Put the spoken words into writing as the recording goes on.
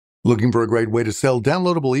Looking for a great way to sell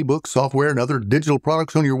downloadable ebooks, software, and other digital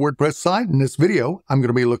products on your WordPress site? In this video, I'm going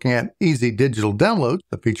to be looking at easy digital downloads,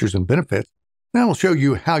 the features and benefits, and I will show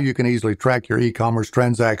you how you can easily track your e-commerce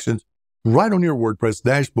transactions right on your WordPress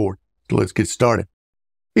dashboard. So let's get started.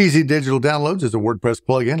 Easy Digital Downloads is a WordPress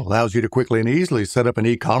plugin that allows you to quickly and easily set up an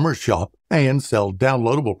e-commerce shop and sell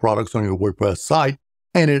downloadable products on your WordPress site,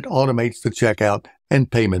 and it automates the checkout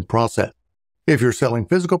and payment process. If you're selling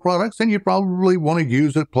physical products, then you probably want to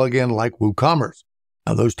use a plugin like WooCommerce.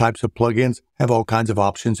 Now, those types of plugins have all kinds of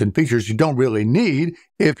options and features you don't really need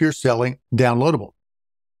if you're selling downloadable.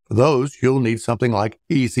 For those, you'll need something like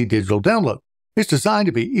Easy Digital Download. It's designed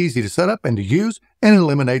to be easy to set up and to use, and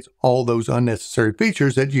eliminates all those unnecessary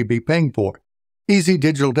features that you'd be paying for. Easy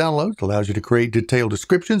Digital Downloads allows you to create detailed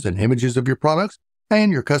descriptions and images of your products,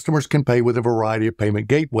 and your customers can pay with a variety of payment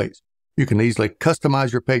gateways. You can easily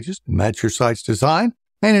customize your pages to match your site's design,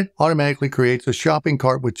 and it automatically creates a shopping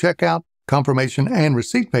cart with checkout, confirmation, and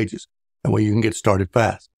receipt pages. That way you can get started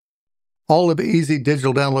fast. All of Easy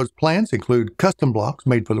Digital Downloads plans include custom blocks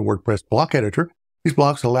made for the WordPress block editor. These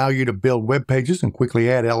blocks allow you to build web pages and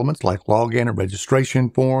quickly add elements like login and registration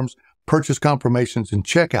forms, purchase confirmations, and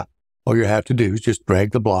checkout. All you have to do is just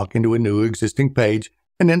drag the block into a new existing page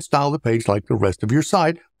and then style the page like the rest of your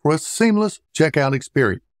site for a seamless checkout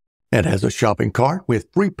experience. It has a shopping cart with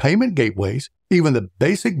free payment gateways. Even the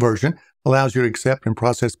basic version allows you to accept and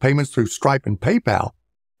process payments through Stripe and PayPal,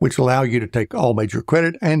 which allow you to take all major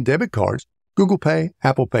credit and debit cards, Google Pay,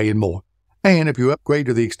 Apple Pay, and more. And if you upgrade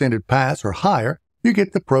to the Extended Pass or higher, you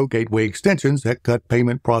get the Pro Gateway extensions that cut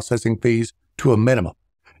payment processing fees to a minimum.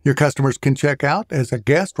 Your customers can check out as a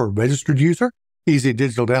guest or registered user. Easy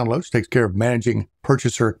Digital Downloads takes care of managing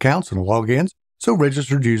purchaser accounts and logins, so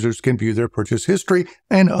registered users can view their purchase history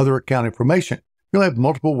and other account information. You'll have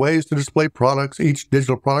multiple ways to display products. Each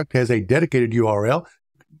digital product has a dedicated URL.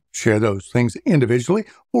 Share those things individually,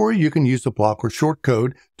 or you can use the block or short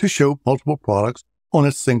code to show multiple products on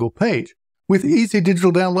a single page. With Easy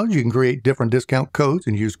Digital Downloads, you can create different discount codes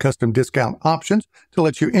and use custom discount options to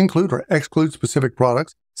let you include or exclude specific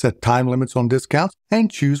products, set time limits on discounts, and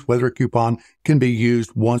choose whether a coupon can be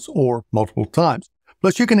used once or multiple times.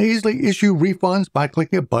 Plus, you can easily issue refunds by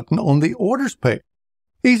clicking a button on the Orders page.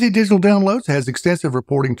 Easy Digital Downloads has extensive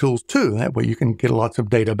reporting tools too. That way you can get lots of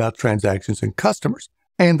data about transactions and customers.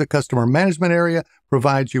 And the Customer Management area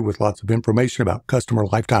provides you with lots of information about customer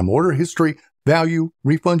lifetime order history, value,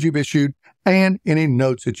 refunds you've issued, and any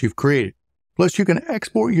notes that you've created. Plus, you can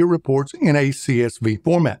export your reports in a CSV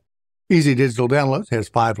format. Easy Digital Downloads has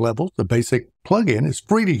 5 levels. The basic plugin is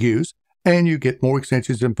free to use, and you get more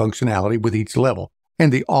extensions and functionality with each level.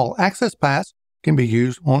 And the All Access Pass can be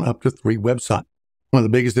used on up to 3 websites. One of the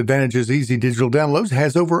biggest advantages Easy Digital Downloads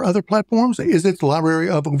has over other platforms is its library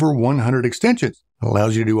of over 100 extensions. It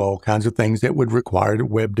allows you to do all kinds of things that would require a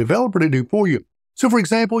web developer to do for you. So, for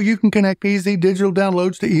example, you can connect Easy Digital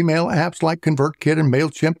Downloads to email apps like ConvertKit and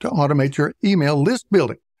Mailchimp to automate your email list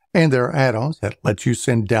building. And there are add-ons that let you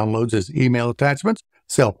send downloads as email attachments,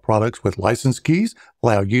 sell products with license keys,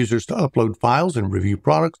 allow users to upload files and review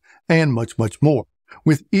products, and much, much more.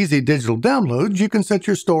 With Easy Digital Downloads, you can set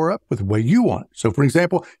your store up with the way you want. So, for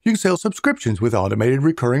example, you can sell subscriptions with automated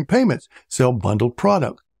recurring payments, sell bundled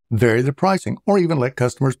products, vary the pricing, or even let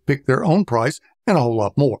customers pick their own price, and a whole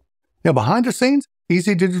lot more. Now, behind the scenes,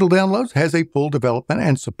 Easy Digital Downloads has a full development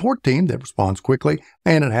and support team that responds quickly,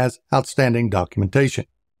 and it has outstanding documentation.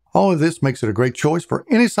 All of this makes it a great choice for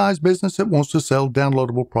any size business that wants to sell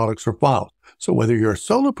downloadable products or files. So whether you're a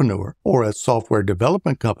solopreneur or a software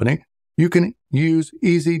development company, you can use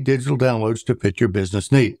Easy Digital Downloads to fit your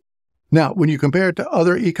business needs. Now, when you compare it to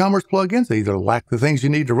other e-commerce plugins, they either lack the things you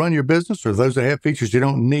need to run your business, or those that have features you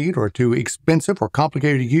don't need or are too expensive or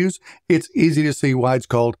complicated to use, it's easy to see why it's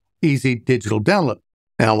called Easy Digital Download.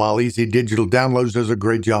 Now, while Easy Digital Downloads does a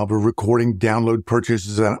great job of recording download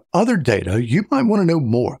purchases and other data, you might want to know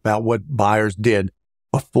more about what buyers did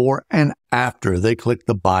before and after they clicked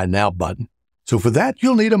the Buy Now button. So for that,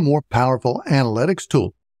 you'll need a more powerful analytics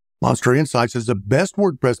tool. MonsterInsights is the best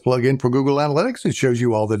WordPress plugin for Google Analytics. It shows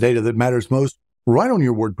you all the data that matters most right on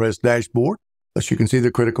your WordPress dashboard. Plus, you can see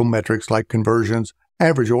the critical metrics like conversions,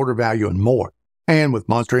 average order value, and more. And with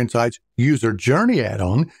MonsterInsights User Journey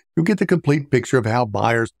add-on, you'll get the complete picture of how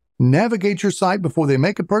buyers navigate your site before they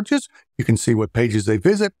make a purchase. You can see what pages they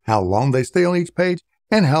visit, how long they stay on each page,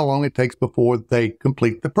 and how long it takes before they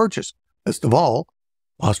complete the purchase. Best of all,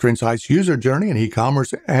 MonsterInsights User Journey and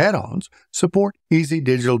eCommerce add-ons support Easy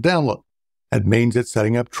Digital Download. That means that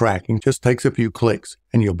setting up tracking just takes a few clicks,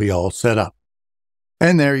 and you'll be all set up.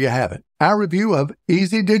 And there you have it, our review of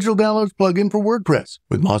Easy Digital Downloads plugin for WordPress.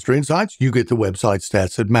 With Monster Insights, you get the website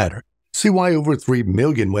stats that matter. See why over 3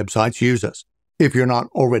 million websites use us. If you're not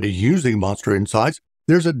already using Monster Insights,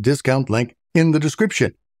 there's a discount link in the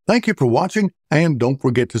description. Thank you for watching, and don't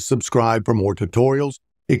forget to subscribe for more tutorials,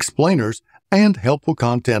 explainers, and helpful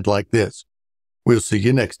content like this. We'll see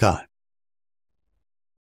you next time.